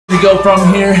We go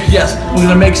from here, yes, we're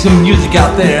gonna make some music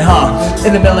out there, huh?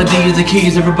 And the melodies, the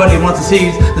keys, everybody wants to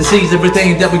seize. The seize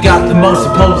everything that we got the most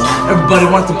to post. Everybody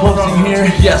wants to post from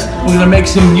here, yes, we're gonna make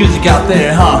some music out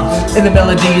there, huh? And the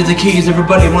melodies, the keys,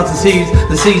 everybody wants to seize.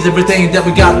 The seize everything that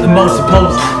we got the most to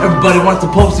post. Everybody wants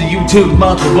to post to YouTube,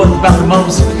 month, what's about the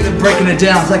most. Breaking it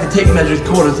down, it's like a tape measures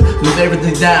quarters. Move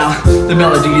everything down, the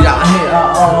melody out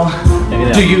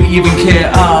here, do you even care,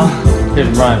 Here's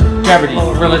a rhyme. Gravity,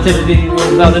 relativity,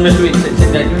 without the mystery.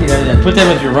 Put that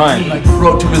as your rhyme. He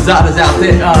wrote to his daughters out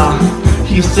there.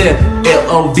 He said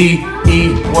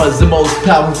L-O-V-E was the most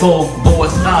powerful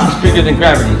voice. It's bigger than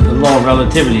gravity, the law of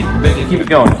relativity. Keep it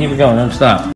going, don't stop.